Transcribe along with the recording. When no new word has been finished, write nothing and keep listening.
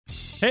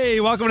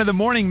Hey, welcome to the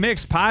Morning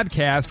Mix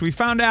podcast. We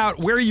found out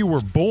where you were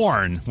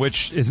born,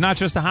 which is not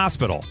just a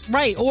hospital.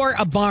 Right, or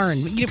a barn.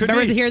 You Could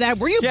remember be. to hear that?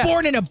 Were you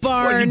born in a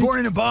barn? Were you born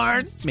in a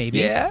barn? Maybe.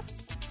 Yeah.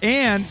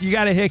 And you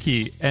got a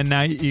hickey, and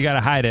now you got to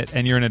hide it,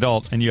 and you're an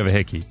adult, and you have a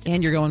hickey.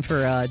 And you're going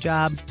for a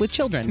job with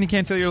children. And you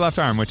can't feel your left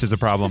arm, which is a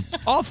problem.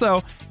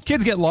 Also,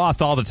 kids get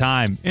lost all the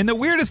time in the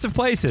weirdest of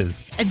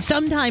places. And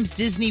sometimes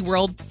Disney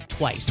World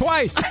twice.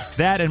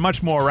 That and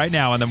much more right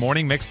now on the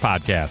Morning Mix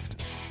podcast.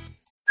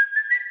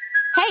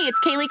 Hey, it's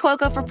Kaylee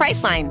Cuoco for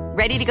Priceline.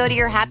 Ready to go to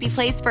your happy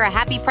place for a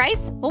happy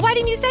price? Well, why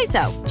didn't you say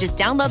so? Just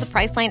download the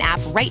Priceline app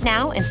right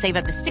now and save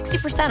up to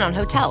 60% on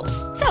hotels.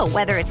 So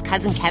whether it's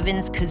Cousin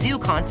Kevin's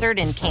Kazoo Concert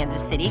in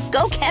Kansas City,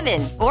 go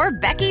Kevin, or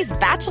Becky's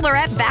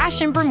Bachelorette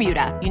Bash in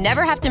Bermuda, you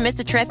never have to miss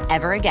a trip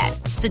ever again.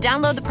 So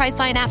download the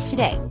Priceline app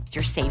today.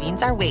 Your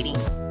savings are waiting.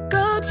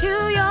 Go to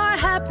your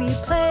happy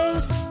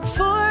place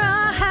for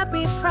a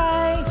happy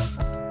price.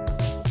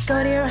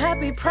 Go to your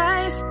happy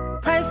price,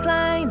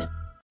 Priceline.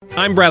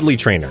 I'm Bradley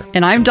Trainer.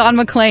 And I'm Don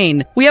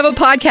McClain. We have a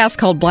podcast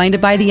called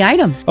Blinded by the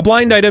Item. A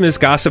blind item is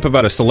gossip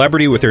about a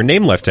celebrity with their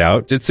name left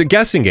out. It's a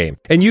guessing game,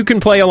 and you can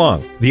play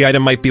along. The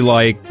item might be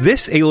like,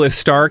 this A-list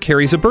star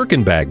carries a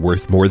Birkin bag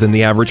worth more than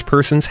the average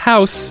person's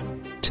house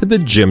to the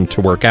gym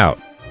to work out.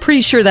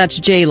 Pretty sure that's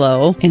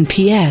J-Lo. And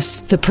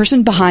P.S. the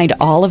person behind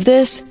all of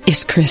this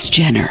is Kris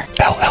Jenner,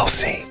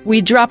 LLC.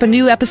 We drop a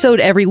new episode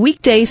every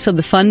weekday so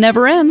the fun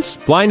never ends.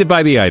 Blinded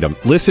by the Item.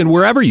 Listen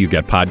wherever you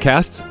get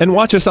podcasts and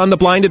watch us on the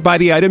Blinded by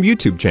the Item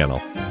YouTube channel.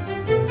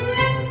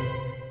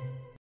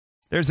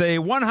 There's a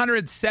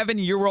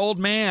 107-year-old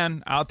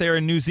man out there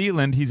in New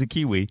Zealand. He's a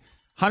Kiwi.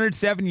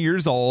 107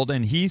 years old,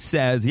 and he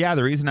says, yeah,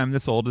 the reason I'm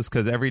this old is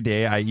because every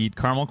day I eat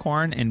caramel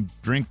corn and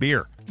drink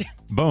beer.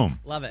 Boom.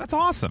 Love it. That's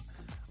awesome.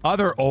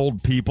 Other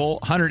old people,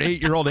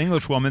 108-year-old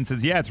English woman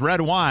says, yeah, it's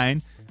red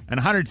wine. And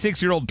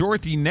 106-year-old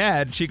Dorothy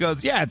Ned, she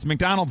goes, yeah, it's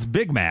McDonald's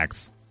Big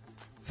Macs.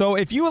 So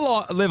if you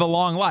live a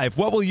long life,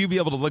 what will you be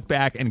able to look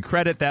back and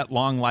credit that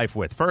long life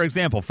with? For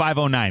example,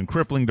 509,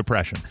 crippling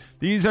depression.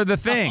 These are the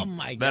things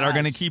that are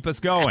going to keep us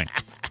going.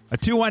 A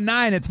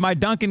 219, it's my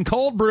Dunkin'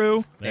 cold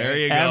brew. There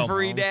you go.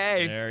 Every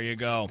day. There you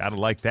go. Gotta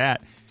like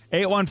that.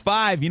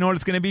 815, you know what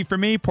it's going to be for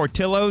me?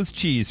 Portillo's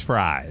cheese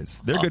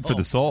fries. They're good for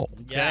the soul.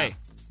 Okay.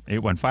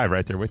 815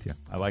 right there with you.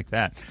 I like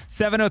that.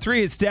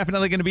 703, it's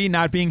definitely going to be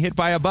not being hit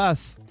by a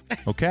bus.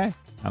 Okay.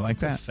 I like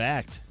that.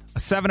 Fact. A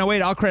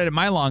 708, I'll credit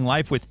my long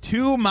life with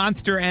 2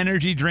 Monster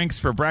Energy drinks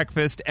for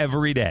breakfast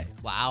every day.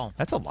 Wow.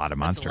 That's a lot of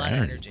Monster a lot of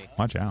energy. energy.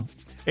 Watch out.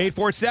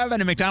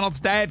 847, a McDonald's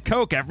Diet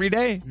Coke every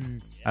day.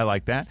 I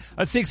like that.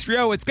 A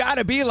 630, it's got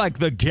to be like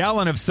the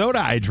gallon of soda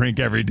I drink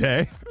every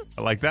day.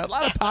 I like that. A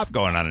lot of pop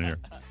going on in here.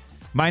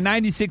 My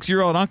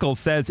 96-year-old uncle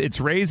says it's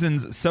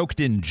raisins soaked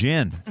in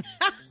gin.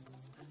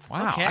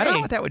 Wow. Okay. I don't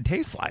know what that would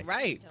taste like.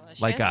 Right.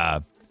 Like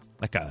a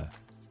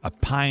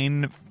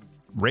pine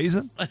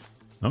raisin?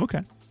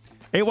 Okay.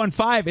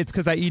 815, it's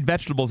because I eat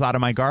vegetables out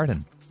of my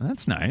garden.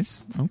 That's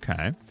nice.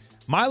 Okay.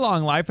 My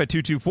long life at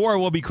 224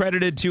 will be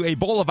credited to a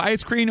bowl of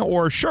ice cream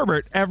or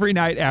sherbet every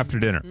night after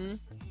dinner.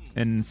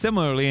 And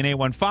similarly, in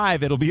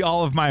 815, it'll be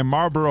all of my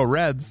Marlboro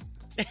Reds.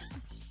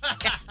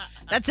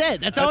 That's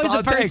it. That's always all a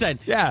it takes. person.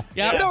 Yeah.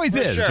 Yep. It always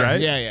is, Sure.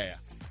 right? Yeah.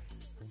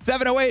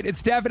 708,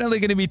 it's definitely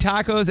going to be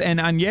tacos and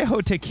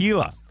añejo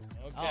tequila.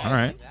 Okay. All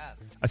right.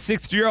 A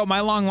 60-year-old, my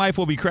long life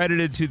will be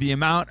credited to the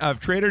amount of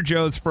Trader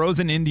Joe's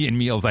frozen Indian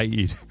meals I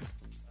eat.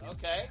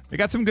 Okay. They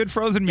got some good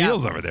frozen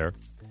meals over there.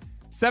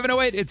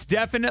 708, it's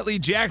definitely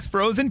Jack's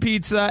Frozen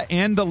Pizza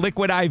and the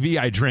liquid IV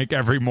I drink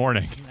every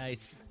morning.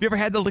 Nice. Have you ever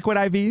had the liquid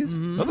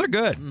IVs? Those are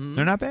good.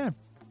 They're not bad.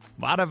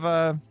 A lot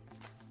of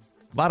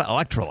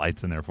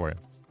electrolytes in there for you.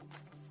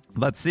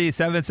 Let's see,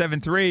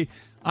 773.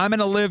 I'm going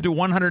to live to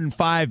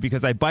 105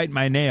 because I bite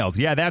my nails.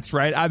 Yeah, that's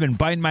right. I've been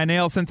biting my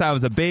nails since I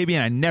was a baby,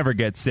 and I never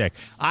get sick.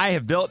 I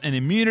have built an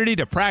immunity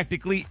to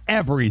practically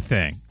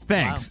everything.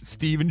 Thanks,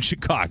 Steve in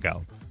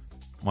Chicago.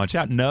 Watch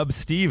out, Nub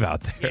Steve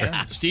out there.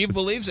 Yeah. Steve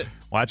believes it.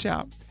 Watch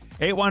out.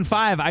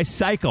 815, I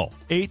cycle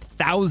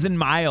 8,000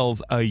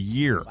 miles a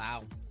year.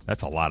 Wow.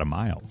 That's a lot of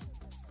miles.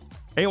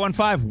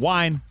 815,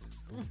 wine.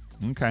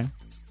 Okay.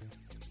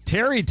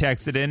 Terry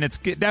texted in. It's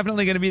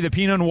definitely going to be the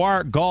Pinot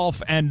Noir,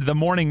 golf, and the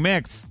morning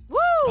mix. Woo!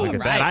 Look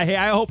at that.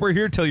 I hope we're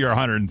here till you're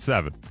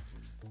 107.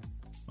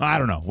 I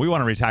don't know. We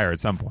want to retire at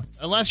some point.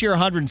 Unless you're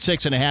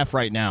 106 and a half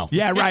right now.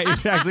 Yeah, right.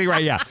 Exactly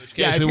right. Yeah.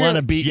 case if we you're- want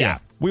to beat you. Yeah.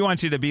 We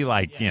want you to be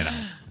like,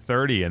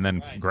 30 and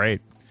then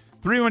great.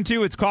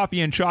 312, it's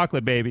coffee and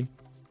chocolate, baby.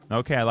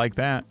 Okay, I like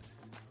that.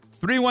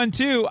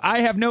 312,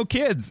 I have no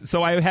kids,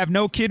 so I have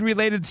no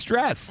kid-related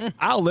stress.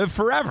 I'll live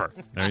forever.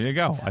 There you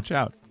go. Watch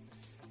out.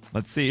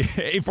 Let's see.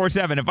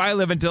 847, if I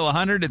live until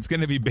 100, it's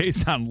going to be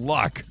based on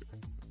luck.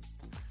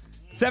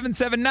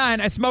 779,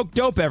 I smoke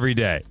dope every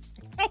day.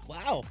 Oh,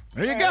 wow.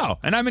 There you go.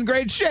 And I'm in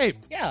great shape.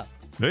 Yeah.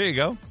 There you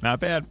go. Not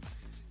bad.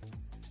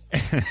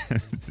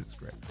 This is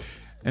great.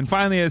 And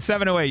finally, a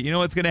 708. You know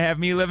what's going to have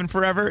me living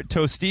forever?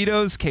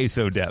 Tostitos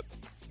queso dip.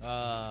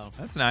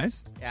 That's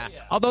nice. Yeah.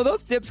 Although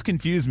those dips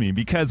confuse me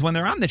because when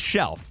they're on the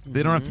shelf,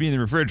 they don't have to be in the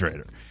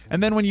refrigerator.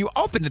 And then when you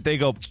open it, they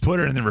go, put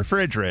it in the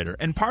refrigerator.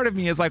 And part of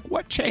me is like,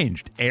 what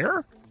changed?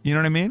 Air? You know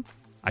what I mean?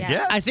 I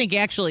guess. I think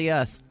actually,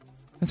 yes.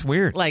 That's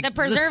weird. Like The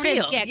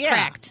preservatives seal. get Yeah.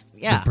 cracked.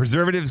 Yeah. The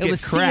preservatives it get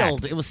was cracked.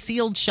 sealed. It was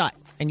sealed shut.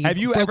 And Have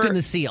you broken ever,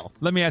 the seal.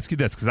 Let me ask you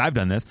this, because I've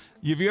done this.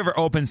 Have you ever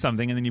opened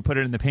something and then you put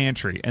it in the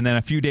pantry, and then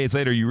a few days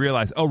later you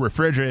realize,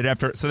 refrigerated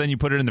after, so then you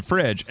put it in the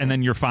fridge, and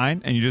then you're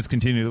fine, and you just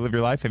continue to live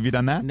your life? Have you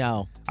done that?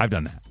 No. I've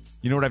done that.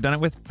 You know what I've done it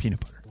with? Peanut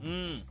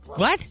butter.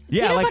 What?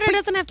 Yeah, Peanut like butter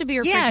doesn't have to be Yeah,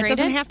 refrigerated. it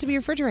doesn't have to be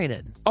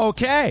refrigerated.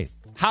 Okay.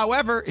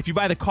 However, if you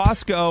buy the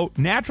Costco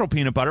natural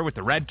peanut butter with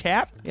the red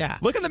cap,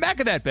 look in the back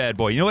of that bad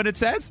boy. You know what it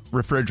says?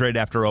 Refrigerate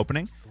after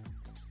opening.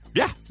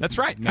 Yeah, that's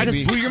right. I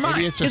just blew your mind.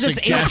 Maybe it's a Because it's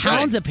 8 suggestion.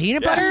 pounds of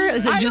peanut butter?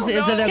 Is it just?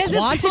 Is it a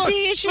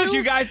quantity issue? Look,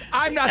 you guys,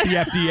 I'm not the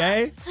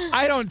FDA.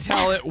 I don't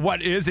tell it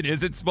what is and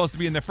isn't supposed to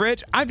be in the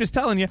fridge. I'm just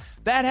telling you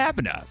that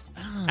happened to us.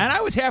 And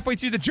I was halfway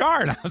through the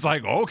jar, and I was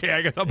like, okay,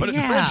 I guess I'll put it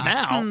in the fridge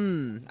now.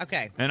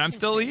 Okay. And I'm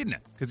still eating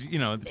it because,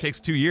 it takes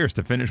 2 years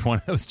to finish one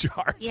of those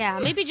jars. Yeah,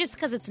 maybe just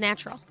because it's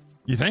natural.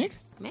 You think?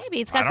 Maybe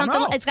it's got I don't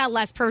something. know. It's got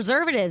less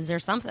preservatives or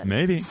something.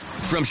 Maybe.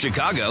 From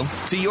Chicago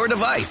to your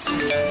device,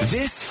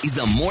 this is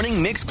the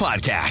Morning Mix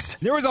Podcast.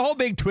 There was a whole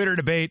big Twitter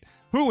debate.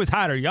 Who was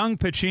hotter, young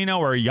Pacino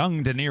or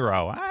young De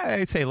Niro?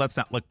 I say let's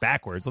not look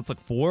backwards. Let's look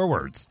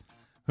forwards.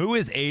 Who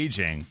is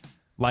aging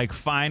like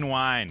fine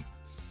wine?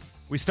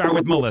 We start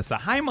with Melissa.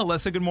 Hi,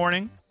 Melissa. Good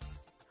morning.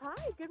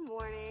 Hi, good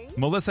morning.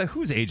 Melissa,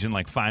 who's aging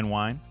like fine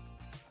wine?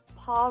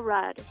 Paul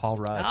Rudd. Paul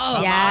Rudd.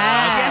 Oh,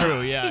 yeah. That's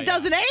true, yeah. He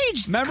doesn't age.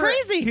 It's Remember,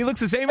 crazy. he looks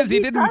the same as he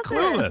did in doesn't.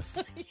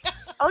 Clueless.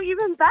 Oh,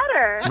 even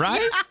better.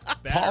 Right?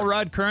 Paul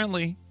Rudd,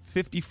 currently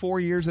 54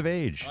 years of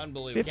age.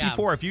 Unbelievable.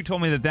 54. If you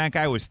told me that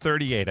guy was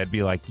 38, I'd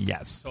be like,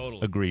 yes.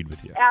 Totally. Agreed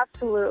with you.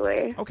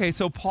 Absolutely. Okay,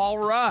 so Paul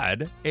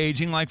Rudd,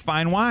 aging like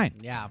fine wine.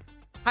 Yeah.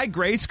 Hi,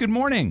 Grace. Good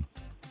morning.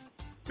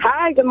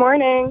 Hi, good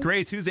morning.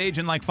 Grace, who's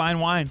aging like fine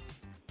wine?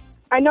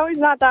 I know he's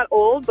not that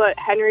old, but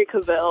Henry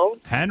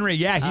Cavill. Henry,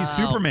 yeah, he's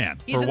Superman.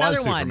 He's or another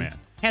was one. Superman.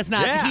 Has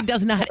not. Yeah. He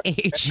does not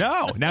age.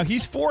 No, now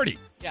he's 40.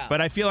 Yeah.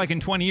 But I feel like in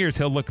 20 years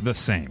he'll look the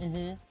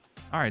same.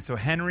 All right, so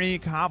Henry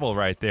Cavill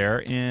right there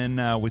in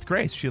with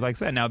Grace. She likes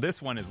that. Now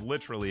this one is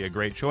literally a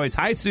great choice.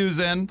 Hi,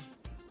 Susan.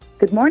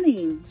 Good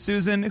morning.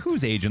 Susan,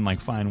 who's aging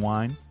like fine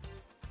wine?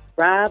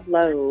 Rob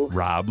Lowe.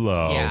 Rob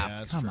Lowe.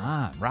 Yeah. Come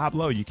on, Rob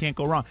Lowe. You can't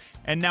go wrong.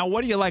 And now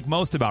what do you like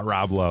most about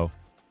Rob Lowe?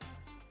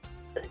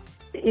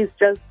 He's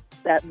just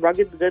that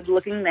rugged,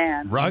 good-looking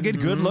man.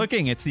 Rugged,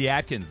 good-looking. It's the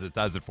Atkins that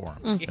does it for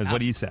him, is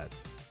what he said.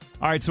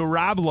 All right, so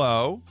Rob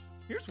Lowe.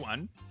 Here's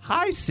one.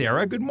 Hi,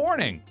 Sarah. Good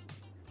morning.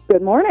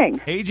 Good morning.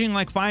 Aging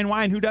like fine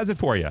wine. Who does it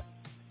for you?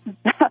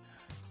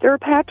 Sir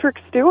Patrick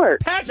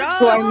Stewart. Patrick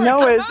Who I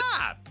know is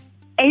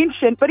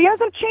ancient, but he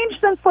hasn't changed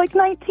since like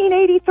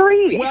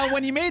 1983. Well,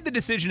 when you made the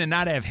decision to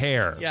not have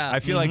hair, I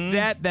feel like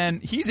that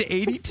then he's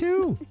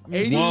 82.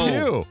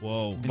 82.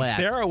 Whoa. And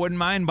Sarah wouldn't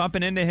mind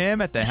bumping into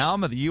him at the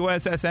helm of the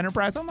USS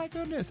Enterprise. Oh, my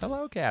goodness.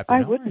 Hello, Captain. I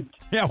How are wouldn't.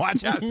 you? Yeah,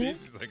 watch out. See,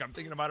 she's like, I'm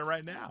thinking about it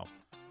right now.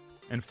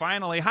 And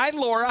finally, hi,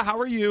 Laura. How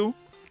are you?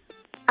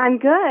 I'm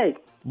good.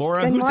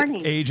 Laura, Good who's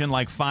morning. aging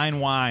like fine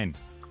wine?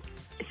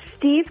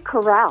 Steve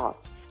Carell.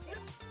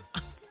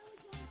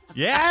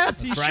 Yes,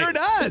 he right. sure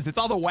does. It's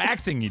all the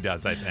waxing he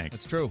does, I think.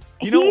 That's true.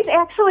 You know, He's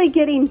actually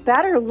getting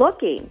better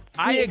looking.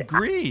 I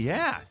agree.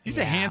 Yeah. He's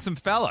a handsome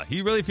fella.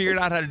 He really figured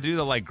out how to do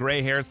the like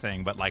gray hair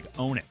thing, but like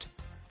own it.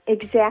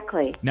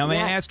 Exactly. Now, may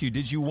I Yes. ask you,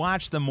 did you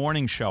watch the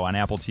morning show on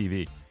Apple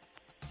TV?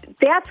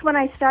 That's when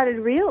I started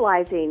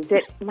realizing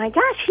that, my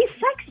gosh, he's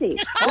sexy.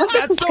 Oh,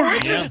 that's so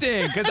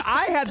interesting. Because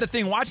I had the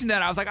thing watching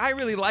that. I was like, I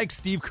really like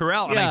Steve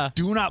Carell, and I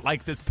do not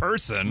like this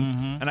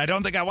person, and I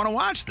don't think I want to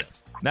watch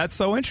this. That's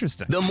so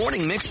interesting. The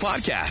Morning Mix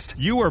Podcast.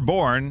 You were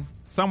born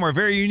somewhere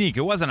very unique.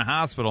 It wasn't a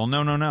hospital.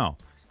 No.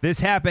 This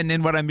happened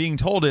in what I'm being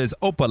told is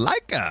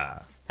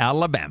Opelika,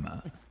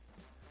 Alabama.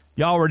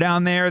 Y'all were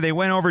down there. They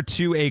went over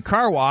to a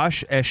car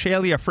wash.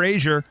 Ashalia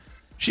Frazier,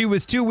 she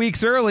was 2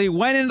 weeks early,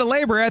 went into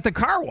labor at the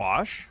car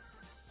wash.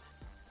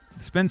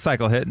 The spin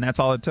cycle hit, and that's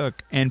all it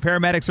took. And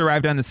paramedics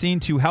arrived on the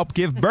scene to help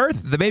give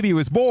birth. The baby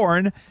was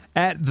born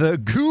at the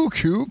Goo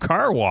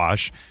Car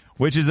Wash,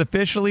 which is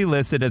officially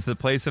listed as the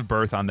place of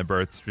birth on the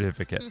birth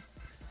certificate.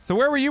 So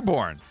where were you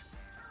born?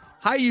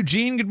 Hi,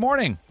 Eugene. Good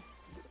morning.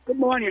 Good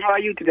morning. How are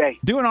you today?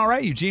 Doing all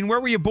right, Eugene.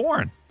 Where were you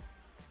born?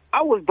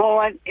 I was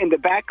born in the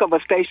back of a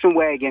station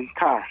wagon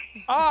car.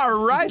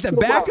 All right, the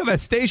back of a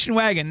station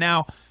wagon.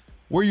 Now,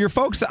 were your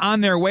folks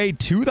on their way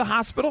to the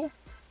hospital?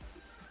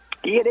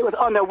 Yeah, they was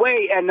on their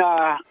way, and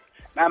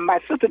my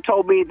sister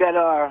told me that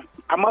our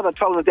mother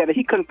told us that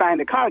he couldn't find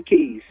the car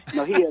keys. He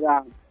had,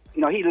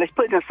 he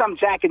put it in some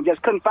jacket and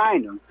just couldn't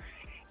find them,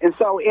 and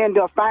so we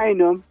ended up finding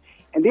them.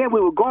 And then we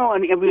were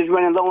going, and we was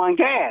running low on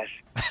gas.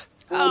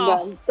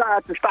 And he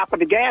started to stop at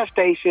the gas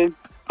station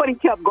but he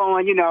kept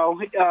going, He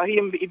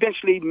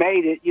eventually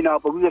made it,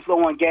 but we was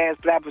low on gas,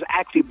 but I was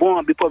actually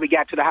born before we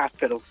got to the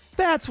hospital.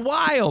 That's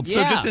wild. So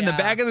Yeah. just in the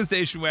back of the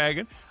station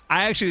wagon,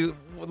 I actually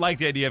like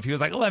the idea if he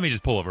was like, let me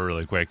just pull over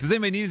really quick. Does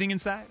anybody need anything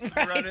inside?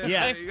 Run in?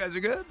 Yeah. You guys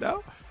are good?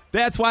 No?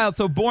 That's wild.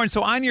 So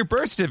so on your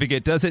birth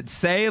certificate, does it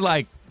say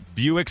like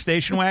Buick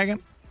station wagon?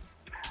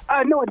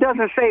 No, it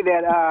doesn't say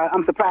that.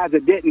 I'm surprised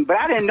it didn't. But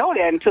I didn't know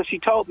that until she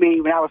told me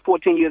when I was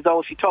 14 years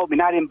old. She told me,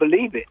 and I didn't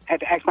believe it. I had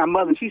to ask my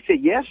mother, and she said,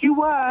 yes, you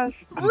was.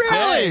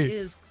 Really? It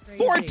is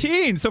crazy.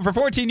 14. So for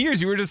 14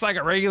 years, you were just like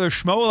a regular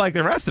schmo like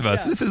the rest of us.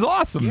 Yeah. This is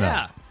awesome,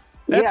 Yeah.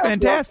 though. That's Yeah,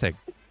 fantastic.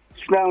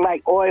 Smelling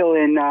like oil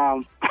and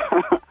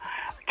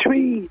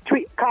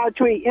cloud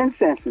tree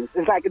incenses.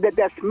 It's like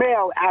that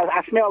smell.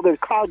 I smell the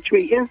cloud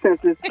tree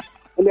incenses.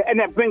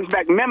 And that brings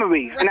back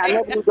memories. And I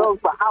never do those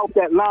for out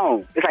that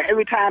long. It's like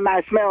every time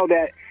I smell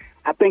that,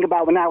 I think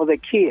about when I was a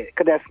kid,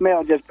 because that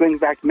smell just brings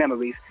back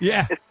memories.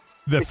 Yeah.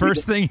 The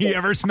first thing he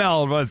ever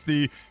smelled was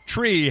the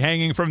tree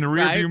hanging from the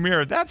rearview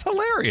mirror. That's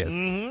hilarious.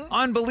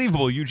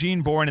 Unbelievable.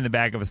 Eugene born in the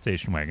back of a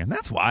station wagon.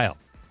 That's wild.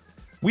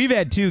 We've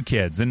had 2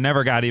 kids and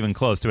never got even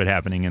close to it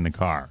happening in the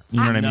car. You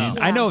know what I mean?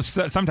 Yeah. I know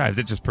sometimes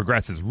it just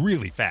progresses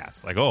really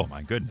fast. Like, oh,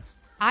 my goodness.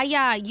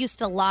 I used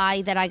to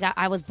lie that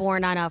I was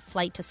born on a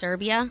flight to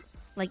Serbia,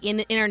 like in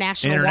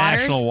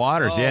international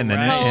waters, yeah, and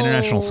then So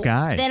international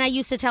skies. Then I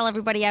used to tell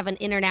everybody I have an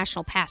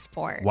international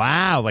passport.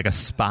 Wow, like a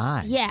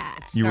spy. Yeah.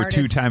 You were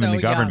Started 2-time in so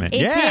the government.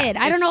 It Yeah. did.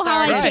 I don't know how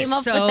I started came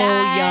up so with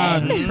that.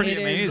 young. It's pretty It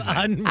is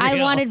amazing. unreal. I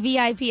wanted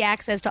VIP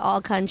access to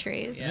all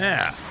countries.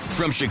 Yeah.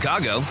 From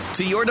Chicago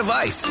to your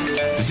device,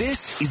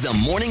 this is the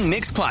Morning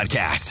Mix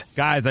Podcast.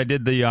 Guys, I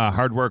did the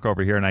hard work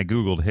over here, and I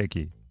Googled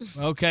hickey.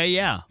 Okay,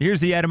 yeah. Here's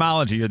the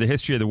etymology or the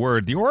history of the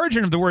word. The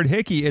origin of the word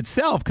hickey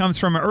itself comes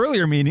from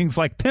earlier meanings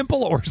like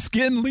pimple or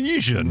skin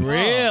lesion.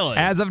 Really?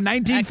 As of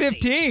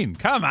 1915.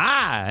 Come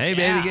on. Hey,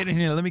 baby, get in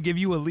here. Let me give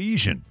you a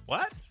lesion.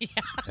 What?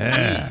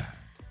 Yeah.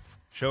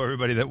 Show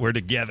everybody that we're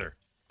together.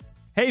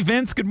 Hey,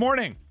 Vince, good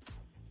morning.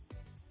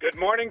 Good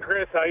morning,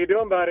 Chris. How you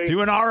doing, buddy?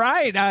 Doing all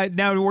right.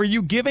 Now, were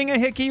you giving a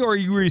hickey or are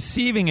you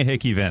receiving a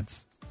hickey,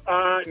 Vince?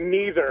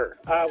 Neither.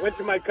 Went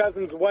to my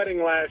cousin's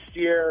wedding last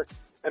year,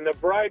 and the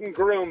bride and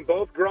groom,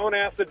 both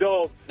grown-ass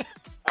adults,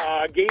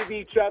 gave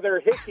each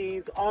other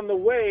hickeys on the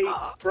way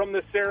from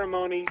the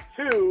ceremony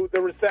to the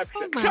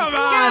reception. Come on.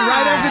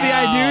 Right after the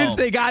I do's,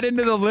 they got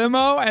into the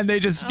limo and they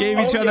just gave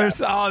each other.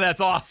 yeah. Oh, that's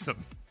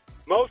awesome.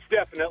 Most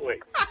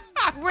definitely.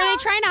 Were they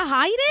trying to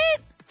hide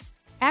it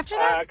after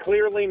that?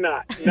 Clearly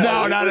not.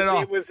 No, not at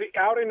all. It was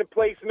out in a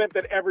placement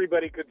that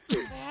everybody could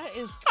see. That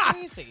is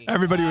crazy.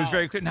 Everybody was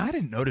very clear. No, I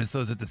didn't notice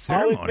those at the I'll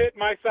ceremony. admit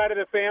my side of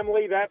the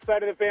family, that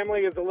side of the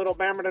family is a little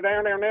bammered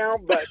down there now,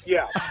 but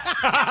yeah.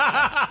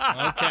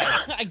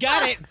 I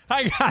got it.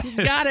 I got it.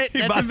 Got it. He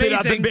That's busted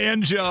out the amazing.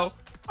 banjo.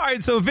 All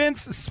right, so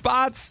Vince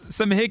spots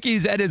some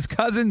hickeys at his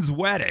cousin's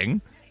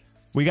wedding.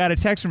 We got a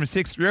text from a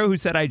 6-year-old who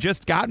said, I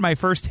just got my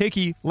first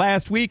hickey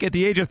last week at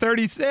the age of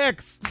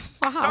 36.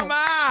 Wow. Come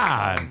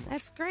on.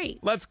 That's great.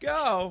 Let's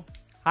go.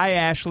 Hi,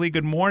 Ashley.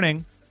 Good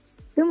morning.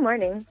 Good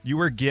morning. You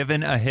were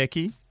given a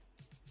hickey?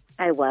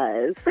 I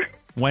was.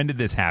 When did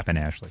this happen,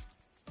 Ashley?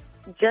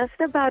 Just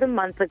about a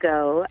month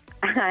ago,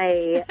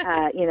 my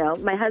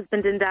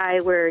husband and I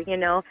were,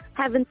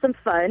 having some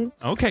fun.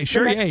 Okay,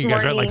 sure. The Yeah, next you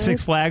guys are at like morning-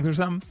 Six Flags or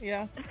something?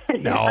 Yeah.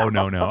 No.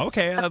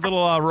 Okay, a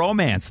little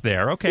romance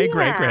there. Okay,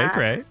 Yeah.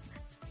 great.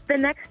 The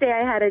next day,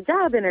 I had a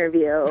job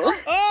interview.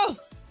 Oh,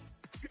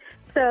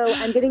 So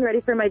I'm getting ready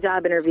for my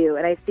job interview,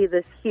 and I see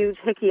this huge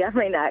hickey on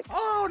my neck.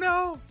 Oh,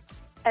 no.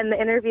 And the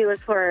interview was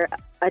for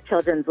a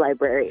children's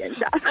librarian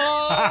job. You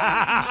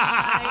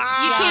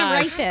can't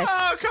write this.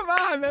 Oh, come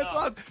on. That's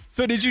awesome.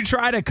 So did you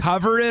try to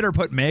cover it or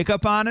put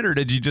makeup on it, or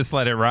did you just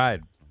let it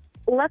ride?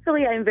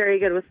 Luckily, I'm very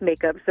good with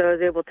makeup, so I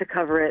was able to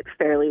cover it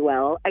fairly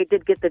well. I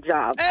did get the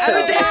job. So Hey!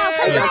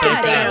 I don't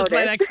think they that was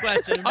my noticed. next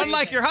question.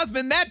 Unlike your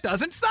husband, that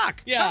doesn't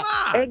suck. Yeah. Come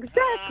on.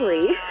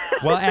 Exactly.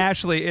 Well,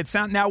 Ashley,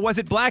 now, was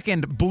it black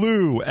and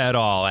blue at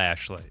all,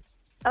 Ashley?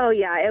 Oh,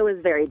 yeah, it was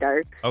very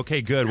dark.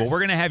 Okay, good. Well, we're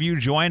going to have you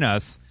join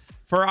us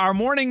for our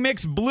Morning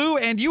Mix Blue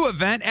and You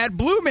event at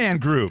Blue Man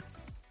Group.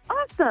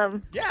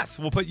 Awesome. Yes,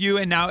 we'll put you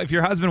in now. If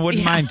your husband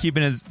wouldn't mind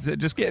keeping his,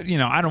 just get, I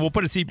don't know, we'll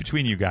put a seat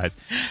between you guys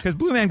because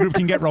Blue Man Group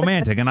can get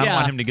romantic, and I don't Yeah.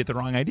 want him to get the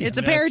wrong idea. It's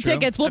a pair of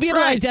tickets. We'll be able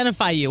to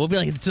identify you. We'll be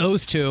like, it's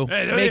those two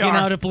Hey, there making they are.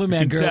 out at Blue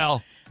Man You can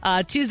Group.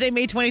 tell. Tuesday,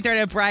 May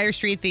 23rd at Briar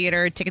Street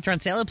Theater. Tickets are on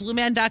sale at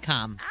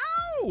blueman.com.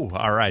 Ooh,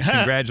 all right.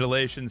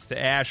 Congratulations to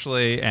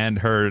Ashley and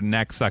her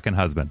neck-sucking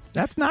husband.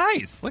 That's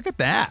nice. Look at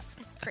that.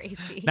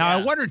 Crazy. Now, I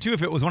wonder, too,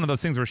 if it was one of those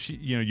things where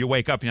you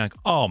wake up and you're like,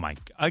 oh, my,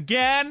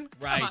 again?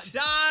 Right. Come on,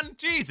 Don,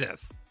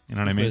 Jesus. You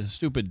know what I mean?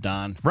 Stupid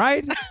Don.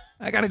 Right?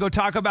 I got to go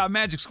talk about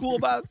Magic School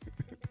Bus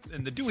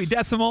and the Dewey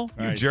Decimal.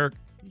 You Right. jerk.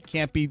 He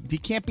can't be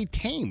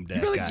tamed,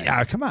 that Really? guy.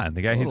 Yeah, come on.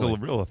 The guy, he's a Totally.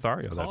 real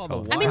Lothario, that Call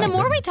fellow. the I mean, the My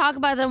more we goodness. talk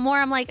about it, the more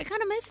I'm like, I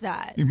kind of miss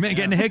that. You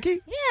getting a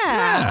hickey?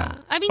 Yeah.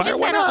 I mean, Fire just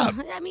one that. up.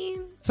 I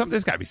mean,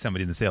 There's got to be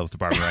somebody in the sales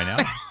department right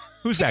now.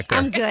 Who's back there?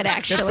 I'm good,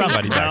 actually. Get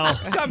somebody back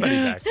there. Somebody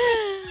back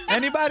there.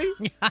 Anybody?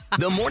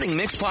 The Morning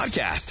Mix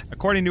Podcast.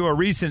 According to a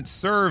recent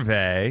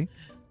survey,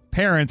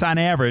 parents on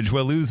average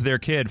will lose their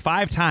kid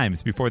 5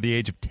 times before the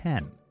age of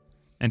 10.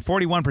 And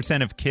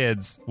 41% of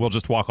kids will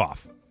just walk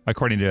off,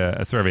 according to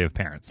a survey of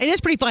parents. It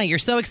is pretty funny. You're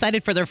so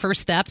excited for their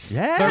first steps.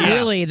 Yeah. But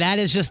really, that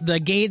is just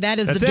the gate. That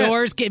is That's the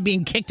doors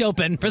being kicked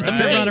open for them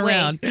to run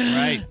around.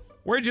 Right.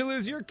 Where'd you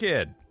lose your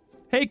kid?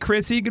 Hey,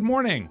 Chrissy, good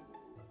morning.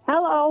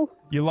 Hello.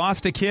 You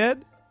lost a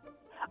kid?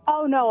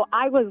 Oh, no,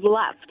 I was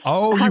left.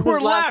 Oh, I you was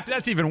were left.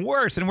 That's even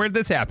worse. And where'd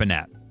this happen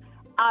at?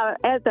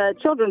 At the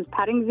Children's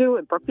Petting Zoo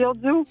at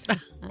Brookfield Zoo.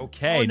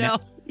 Okay. Oh, no.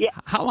 Yeah.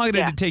 How long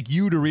did it take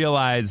you to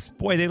realize,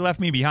 boy, they left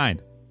me behind?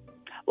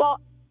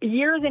 Well,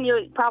 years and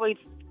years, probably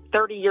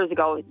 30 years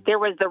ago, there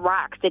was the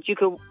rocks that you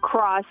could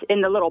cross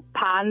in the little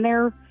pond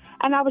there.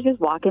 And I was just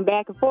walking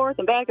back and forth.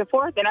 And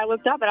I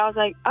looked up and I was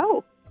like,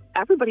 oh,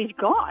 everybody's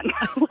gone.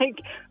 Like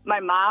my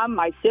mom,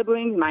 my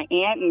siblings, my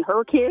aunt and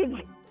her kids,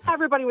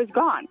 everybody was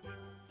gone.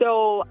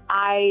 So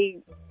I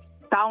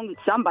found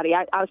somebody.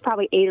 I was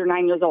probably 8 or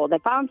 9 years old. I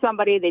found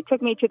somebody. They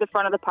took me to the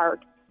front of the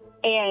park,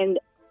 and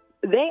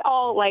they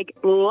all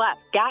left,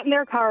 got in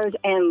their cars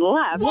and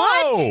left.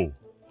 Whoa!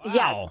 Yes,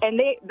 wow. And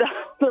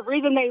the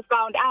reason they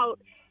found out,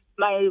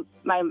 my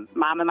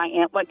mom and my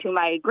aunt went to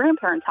my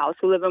grandparents' house,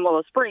 who live in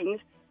Willow Springs,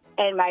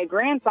 and my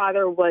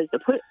grandfather was the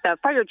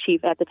fire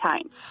chief at the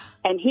time.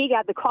 And he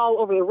got the call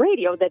over the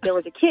radio that there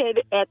was a kid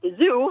at the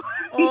zoo.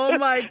 Oh,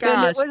 my gosh.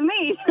 And it was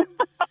me.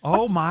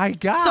 Oh, my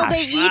gosh. So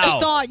they each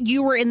thought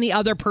you were in the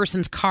other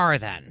person's car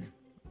then.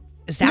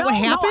 Is that what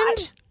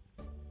happened?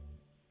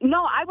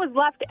 No, I was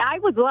left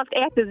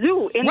at the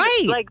zoo.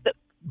 Right.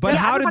 But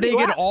how did they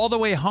get all the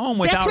way home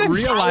without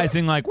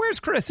realizing,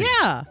 where's Chrissy?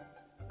 Yeah.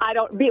 I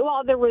don't.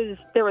 Well, there was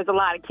a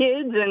lot of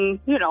kids,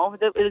 and it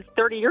was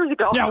 30 years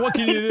ago. Yeah, what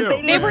can you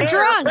do? They were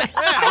drunk.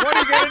 Yeah, what are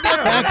you gonna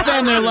do? Back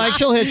then, they're like,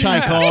 she'll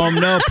hitchhike home,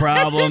 no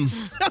problem.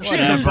 She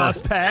has a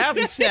bus pass.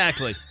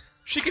 Exactly.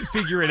 She can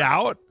figure it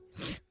out.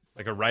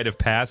 Like a rite of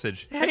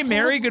passage. Hey,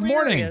 Mary, good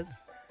morning.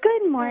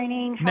 Good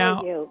morning. How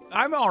are you?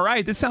 I'm all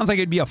right. This sounds like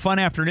it'd be a fun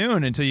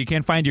afternoon until you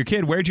can't find your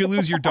kid. Where'd you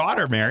lose your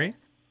daughter, Mary?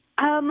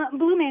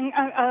 Blooming.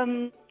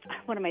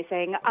 What am I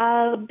saying?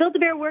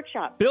 Build-A-Bear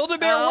Workshop.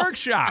 Build-A-Bear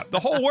Workshop. The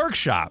whole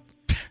workshop.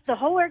 The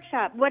whole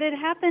workshop. What had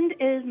happened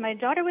is my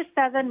daughter was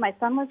 7, my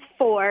son was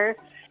 4.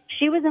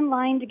 She was in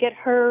line to get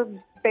her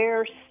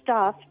bear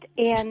stuffed,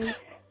 and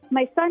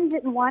my son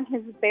didn't want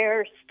his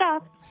bear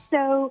stuffed,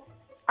 so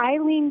I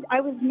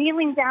was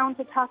kneeling down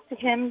to talk to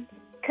him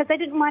because I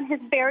didn't want his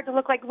bear to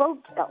look like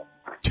roadkill.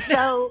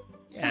 So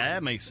yeah,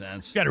 that makes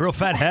sense. He's got a real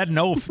fat head,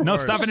 no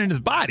stuffing in his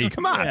body.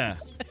 Come on. Yeah.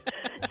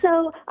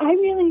 So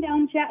I'm kneeling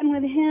down chatting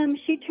with him.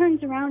 She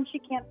turns around. She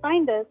can't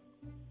find us.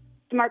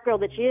 Smart girl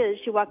that she is,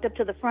 she walked up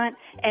to the front,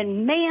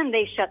 and, man,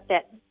 they shut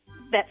that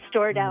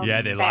store down.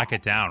 Yeah, they lock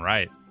it down,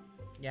 right.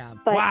 Yeah.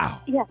 But,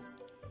 wow. Yeah,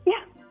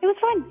 it was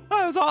fun.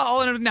 Oh, it was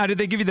all now, did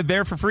they give you the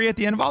bear for free at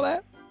the end of all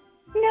that?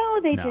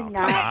 No, they did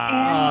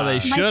not. Oh, they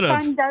should have.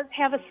 My son does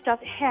have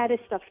had a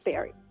stuffed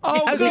bear.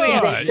 Oh, yeah,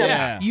 good.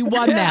 Yeah. You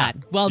won that.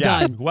 Well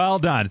done. Well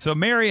done. So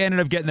Mary ended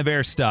up getting the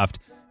bear stuffed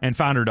and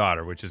found her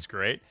daughter, which is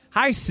great.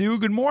 Hi, Sue.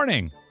 Good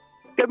morning.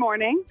 Good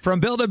morning. From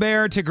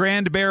Build-A-Bear to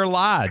Grand Bear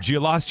Lodge. You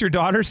lost your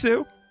daughter,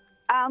 Sue?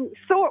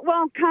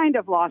 Kind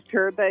of lost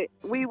her, but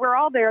we were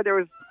all there. There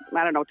was,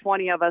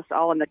 20 of us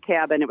all in the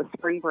cabin. It was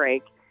spring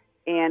break,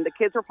 and the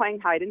kids were playing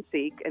hide and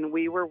seek, and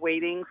we were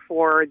waiting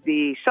for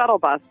the shuttle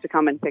bus to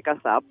come and pick us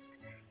up.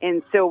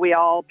 And so we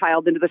all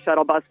piled into the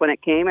shuttle bus when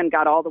it came and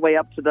got all the way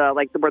up to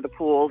where the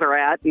pools are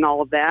at and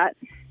all of that,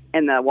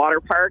 and the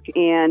water park.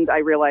 And I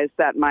realized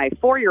that my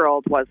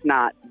 4-year-old was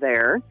not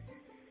there,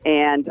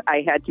 and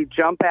I had to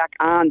jump back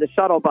on the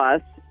shuttle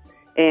bus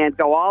and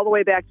go all the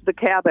way back to the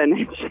cabin.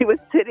 And she was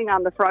sitting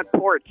on the front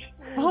porch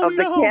of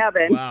the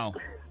cabin,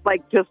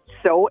 just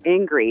so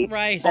angry.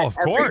 Right. Oh, of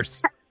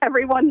course.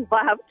 Everyone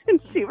left,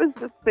 and she was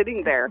just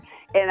sitting there.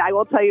 And I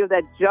will tell you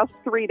that just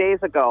 3 days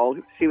ago,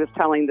 she was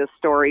telling this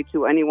story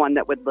to anyone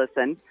that would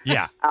listen.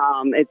 Yeah.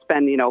 It's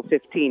been,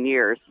 15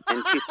 years,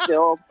 and she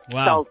still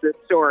tells this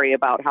story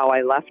about how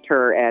I left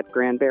her at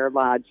Grand Bear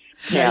Lodge.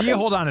 Yeah, you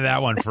hold on to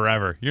that one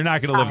forever. You're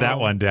not going to live that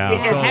one down.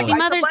 Yeah. Happy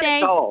Mother's Day.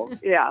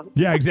 Yeah.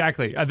 Yeah,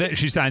 exactly.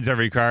 She signs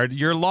every card.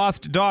 Your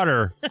lost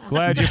daughter.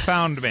 Glad you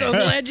found me. So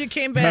glad you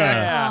came back.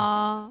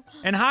 Yeah.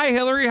 And hi,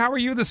 Hillary. How are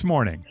you this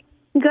morning?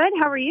 Good.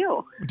 How are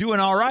you? Doing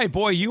all right.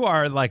 Boy, you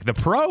are like the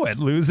pro at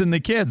losing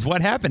the kids.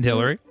 What happened,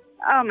 Hillary?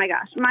 Oh, my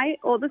gosh. My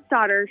oldest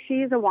daughter,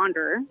 she's a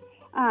wanderer.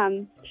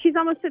 She's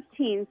almost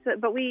 15,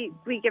 but we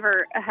give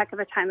her a heck of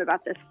a time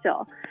about this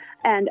still.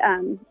 And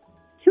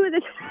two of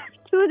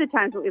the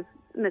times that we've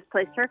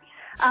misplaced her,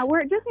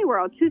 we're at Disney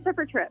World, 2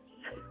 separate trips.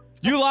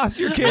 You lost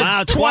your kid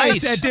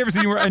twice at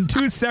Disney World on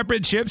 2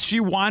 separate trips. She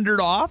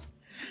wandered off?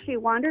 She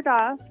wandered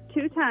off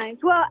 2 times.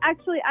 Well,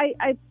 actually,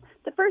 I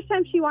the first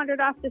time she wandered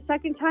off. The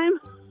second time,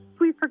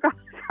 we forgot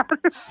her.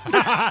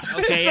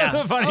 Okay, yeah.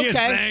 That's the funniest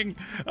thing.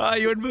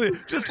 You wouldn't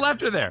believe. Just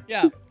left her there.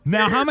 Yeah.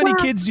 Now, how many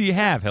kids do you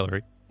have,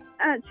 Hillary?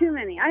 Too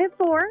many. I have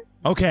 4.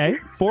 Okay,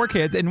 4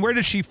 kids. And where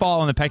does she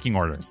fall in the pecking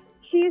order?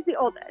 She's the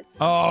oldest.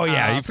 Oh,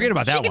 yeah. You forget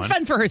about that She one. can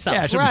fend for herself.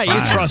 Yeah, she'll be Right, you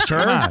fine. trust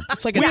her. Come on.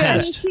 It's like a And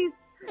test.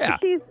 Yeah.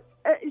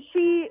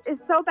 She is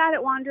so bad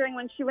at wandering.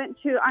 When she went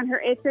on her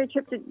 8th grade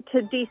trip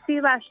to D.C.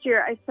 last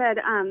year, I said,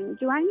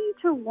 do I need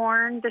to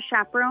warn the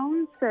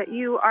chaperones that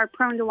you are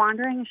prone to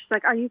wandering? And she's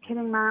like, are you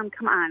kidding, Mom?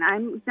 Come on.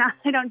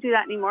 I don't do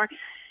that anymore.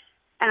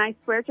 And I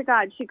swear to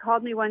God, she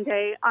called me one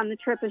day on the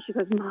trip and she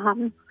goes,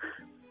 Mom,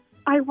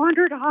 I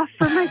wandered off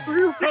from my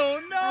group.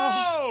 Oh,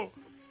 no.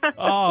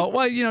 Oh,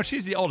 well,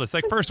 she's the oldest.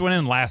 Like, first one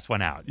in, last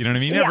one out. You know what I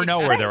mean? You never know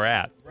where they're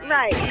at.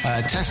 Right.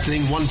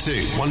 Testing 1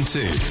 2 1 2.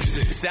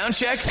 Sound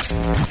check.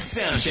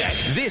 Sound check.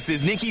 This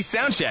is Nikki's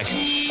Sound Check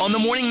on the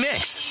Morning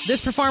Mix. This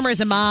performer is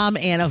a mom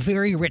and a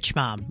very rich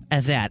mom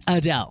at that.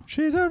 Adele.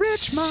 She's a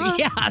rich mom.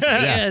 Yeah,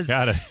 she is.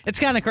 Got it. It's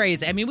kind of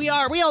crazy. I mean, we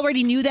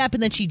already knew that, but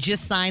then she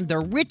just signed the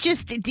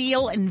richest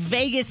deal in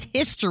Vegas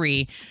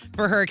history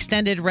for her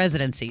extended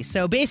residency.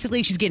 So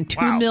basically, she's getting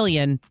 $2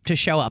 million to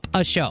show up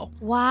a show.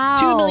 Wow.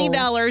 $2 million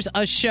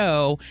a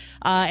show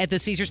at the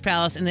Caesars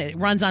Palace, and it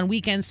runs on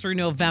weekends through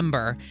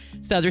November.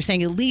 So they're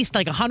saying at least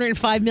like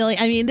 $105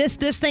 million. I mean, this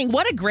thing,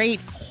 what a great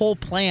whole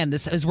plan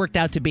this has worked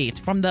out to be. It's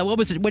from the,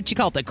 what you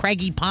call it, the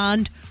Craggy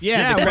Pond?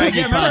 Yeah, the Craggy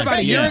remember Pond. about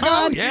a year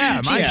ago?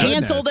 Yeah, She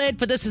canceled it,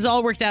 but this has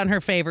all worked out in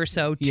her favor.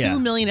 So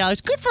 $2 million.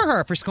 Good for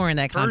her for scoring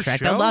that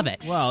contract. I love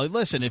it. Well,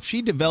 listen, if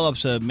she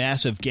develops a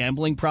massive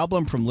gambling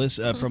problem from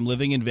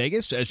living in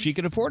Vegas, she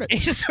can afford it.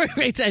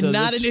 It's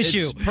not an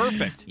issue. It's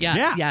perfect.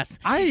 Yes.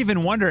 I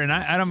even wonder, and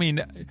I don't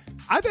mean,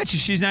 I bet you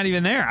she's not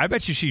even there. I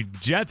bet you she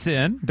jets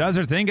in, does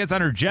her thing, gets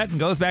on her jet, and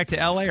goes back to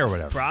L.A. or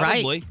whatever.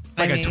 Probably. Right.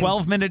 Like a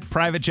 12-minute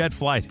private jet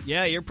flight.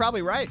 Yeah, you're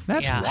probably right.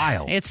 That's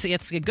wild.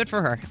 It's good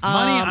for her.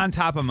 Money on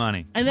top of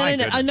money. And then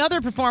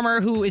another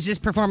performer who is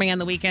just performing on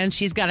the weekend,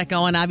 she's got it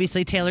going.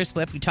 Obviously, Taylor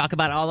Swift. We talk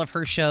about all of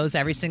her shows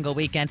every single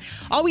weekend.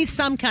 Always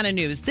some kind of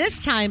news.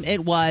 This time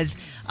it was,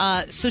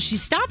 so she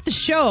stopped the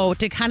show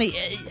to kind of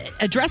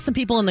address some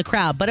people in the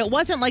crowd, but it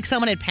wasn't like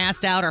someone had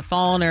passed out or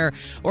fallen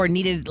or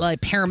needed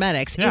like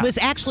paramedics. Yeah. It was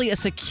actually a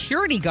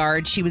security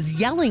guard she was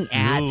yelling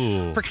at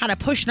for kind of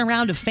pushing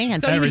around a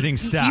fan. So everything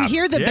stopped. You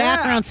hear the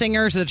background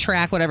singers of the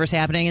track, whatever's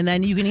happening, and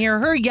then you can hear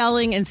her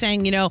yelling and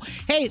saying,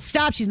 hey,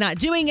 stop, she's not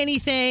doing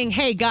anything.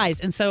 Hey, guys.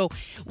 And so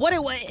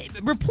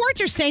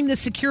reports are saying the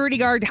security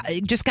guard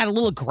just got a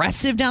little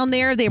aggressive down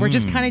there. They were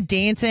just kind of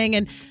dancing,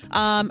 and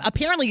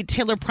apparently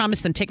Taylor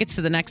promised them tickets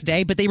to the next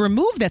day, but they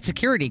removed that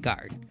security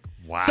guard.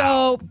 Wow.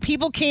 So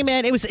people came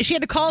in. She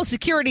had to call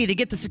security to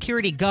get the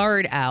security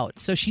guard out.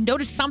 So she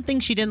noticed something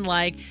she didn't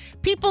like.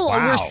 People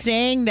were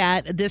saying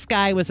that this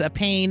guy was a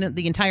pain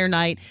the entire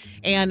night.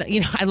 And,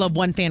 I love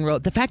one fan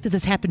wrote, the fact that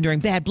this happened during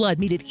Bad Blood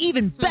made it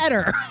even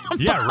better.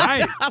 Yeah,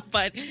 right.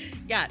 But,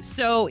 yeah,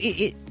 so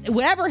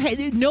whatever,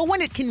 no one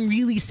can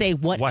really say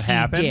what he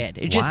happened? did.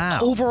 It just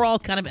overall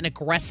kind of an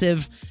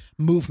aggressive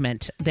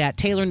movement that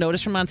Taylor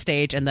noticed from on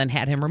stage and then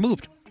had him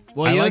removed.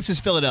 Well, this is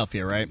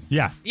Philadelphia, right?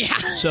 Yeah.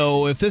 Yeah.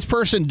 So if this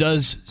person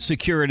does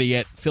security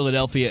at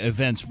Philadelphia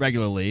events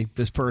regularly,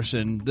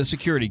 the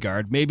security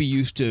guard, may be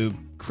used to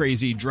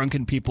crazy,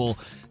 drunken people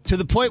to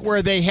the point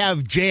where they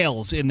have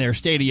jails in their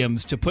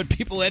stadiums to put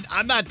people in.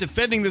 I'm not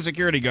defending the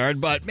security guard,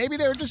 but maybe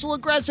they're just a little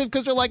aggressive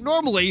because they're like,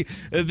 normally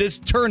this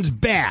turns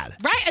bad.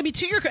 Right. I mean,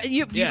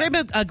 you bring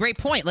up a great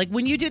point. Like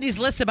when you do these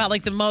lists about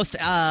like the most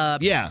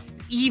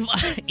evil,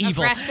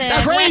 Aggressive.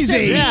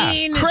 Crazy.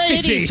 mean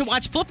Crazy. cities to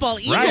watch football.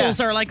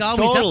 Eagles are like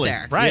always Totally. up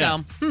there.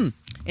 Right. So,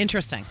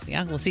 interesting.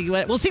 Yeah, we'll see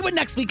what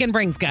next weekend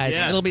brings, guys.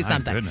 Yeah. It'll be My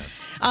something. goodness.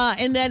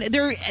 And then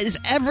there is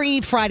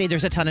every Friday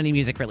there's a ton of new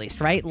music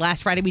released, right?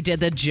 Last Friday we did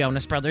the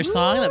Jonas Brothers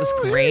song. That was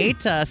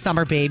great.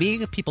 Summer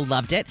Baby. People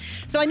loved it.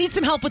 So I need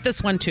some help with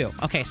this one too.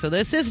 Okay, so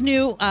this is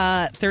new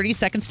 30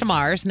 Seconds to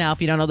Mars. Now,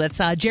 if you don't know,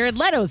 that's Jared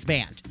Leto's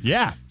band.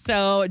 Yeah.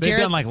 So They've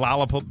Jared, done like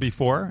Lollapalooza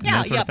before. And yeah,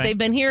 that sort of thing. they've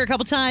been here a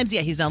couple times. Yeah,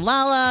 he's done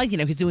Lala.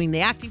 He's doing the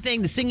acting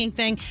thing, the singing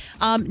thing.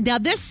 Now,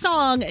 this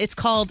song, it's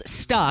called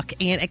Stuck,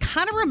 and it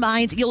kind of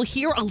reminds, you'll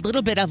hear a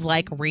little bit of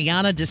like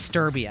Rihanna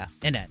Disturbia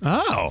in it.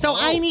 Oh. So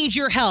I need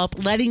your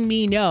help letting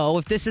me know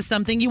if this is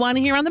something you want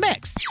to hear on the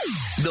mix.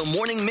 The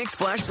Morning Mix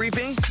Flash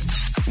Briefing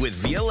with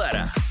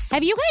Violetta.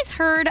 Have you guys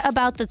heard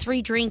about the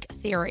 3-drink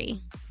theory?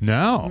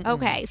 No.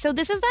 Okay, so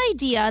this is the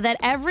idea that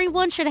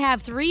everyone should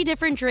have 3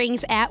 different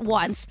drinks at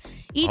once,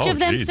 each of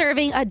them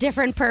serving a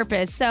different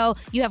purpose. So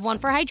you have one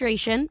for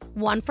hydration,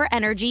 one for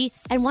energy,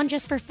 and one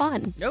just for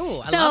fun.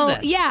 Oh, I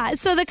love this. Yeah,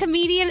 so the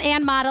comedian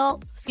and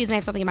model, excuse me, I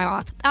have something in my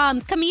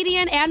mouth.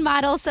 Comedian and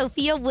model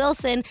Sophia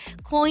Wilson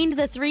coined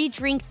the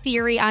 3-drink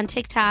theory on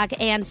TikTok,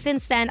 and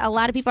since then, a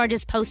lot of people are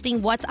just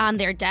posting what's on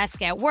their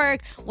desk at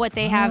work, what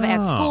they have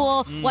at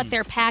school, what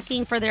they're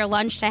packing for their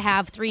lunch to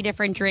have 3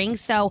 different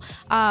drinks. So,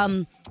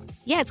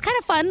 yeah, it's kind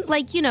of fun.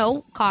 Like,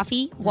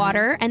 coffee,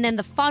 water, and then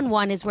the fun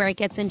one is where it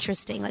gets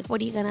interesting. Like,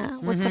 what's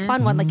the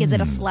fun one? Like, is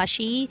it a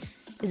slushie?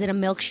 Is it a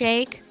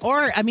milkshake?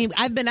 Or, I mean,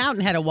 I've been out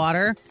and had a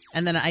water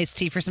and then an iced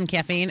tea for some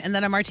caffeine and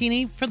then a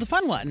martini for the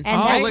fun one. And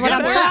that's what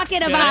I'm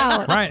talking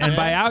about. Right, and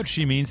by out,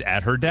 she means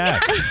at her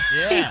desk.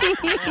 Right.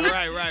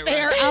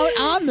 They're out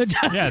on the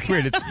desk. Yeah, it's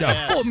weird. It's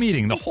a full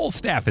meeting. The whole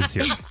staff is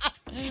here.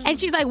 And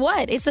she's like,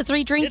 what? It's the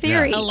 3-drink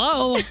theory.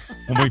 Hello.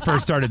 When we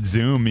first started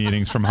Zoom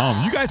meetings from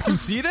home. You guys can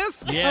see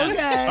this? Yeah.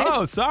 Okay.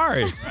 Oh,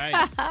 sorry.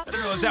 Right. I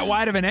didn't know it was that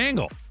wide of an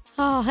angle.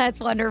 Oh, that's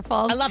wonderful.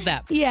 I love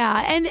that.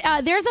 Yeah.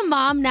 And there's a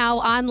mom now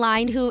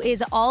online who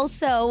is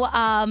also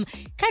kind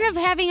of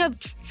having a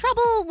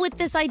trouble with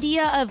this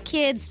idea of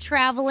kids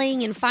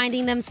traveling and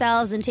finding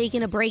themselves and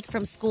taking a break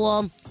from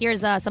school.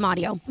 Here's some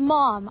audio.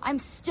 Mom, I'm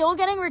still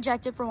getting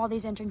rejected from all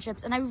these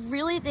internships, and I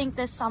really think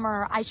this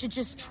summer I should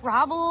just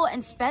travel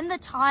and spend the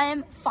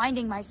time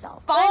finding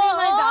myself, finding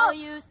my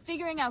values,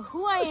 figuring out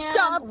who I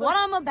am, what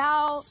I'm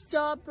about.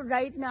 Stop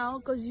right now,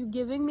 because you're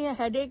giving me a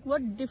headache.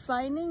 What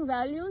defining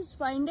values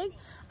finding?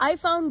 I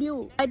found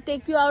you. I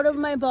take you out of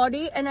my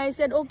body, and I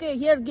said, okay,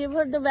 here, give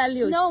her the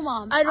values. No,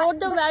 Mom. I wrote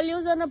the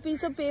values on a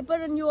piece of paper,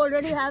 and you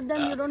already have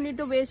them. You don't need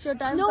to waste your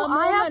time. No, Come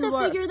I home have and to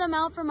work. figure them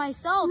out for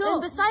myself. No.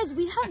 And besides,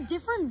 we have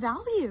different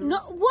values. No,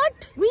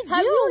 what? We Have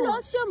do. you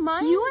lost your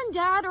mind? You and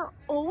Dad are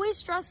always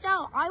stressed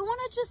out. I want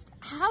to just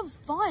have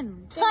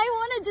fun. I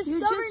want to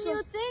discover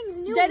new things,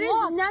 new There is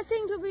walks.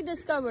 nothing to be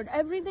discovered.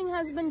 Everything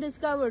has been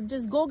discovered.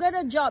 Just go get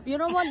a job. You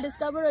know what?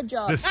 Discover a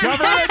job.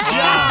 Discover a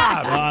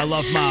job. Oh, I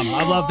love Mom.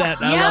 I love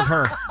that. I Yep. love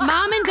her.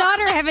 Mom and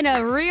daughter having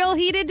a real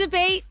heated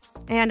debate,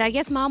 and I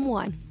guess Mom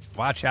won.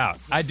 Watch out.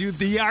 I do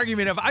the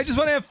argument of, I just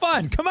want to have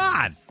fun. Come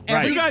on.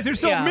 Right. You guys are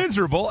so Yeah.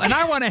 miserable, and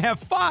I want to have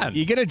fun.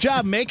 You get a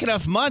job, make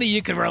enough money,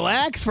 you can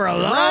relax for a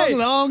long, Right.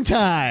 long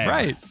time.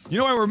 Right. You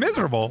know why we're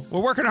miserable?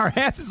 We're working our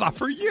asses off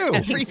for you.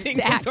 Everything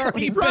has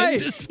already been Right.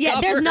 discovered. Yeah,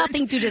 there's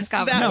nothing to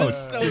discover. That No, was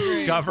so great.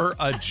 discover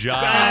a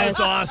job. That's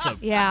awesome.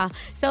 Yeah,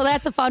 so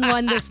that's a fun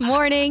one this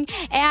morning.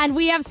 And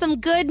we have some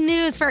good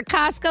news for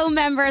Costco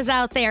members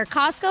out there.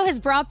 Costco has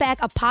brought back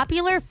a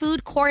popular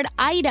food court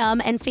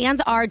item, and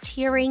fans are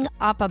tearing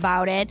up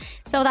about it.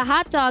 So the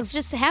hot dogs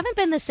just haven't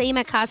been the same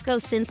at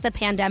Costco since the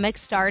pandemic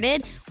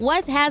started.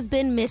 What has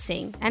been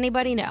missing?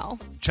 Anybody know?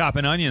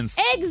 Chopping onions.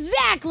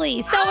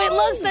 Exactly. So it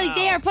looks like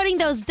they are putting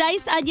those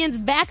diced onions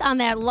back on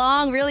that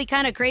long, really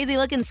kind of crazy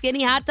looking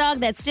skinny hot dog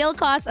that still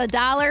costs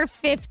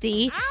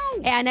 $1.50.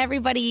 And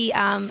everybody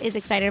is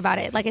excited about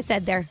it. Like I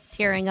said, they're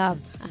tearing up.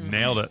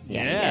 Nailed it.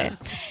 Yeah. You get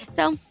it.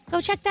 So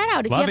go check that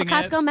out if Loving you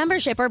have a Costco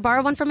membership or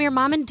borrow one from your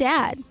mom and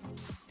dad.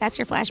 That's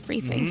your flash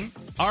briefing.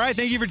 All right,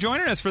 thank you for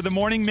joining us for the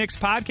Morning Mix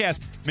podcast.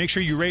 Make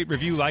sure you rate,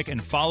 review, like,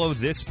 and follow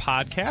this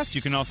podcast.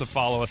 You can also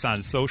follow us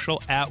on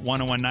social at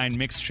 1019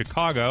 Mix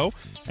Chicago.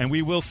 And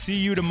we will see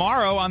you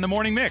tomorrow on the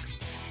Morning Mix.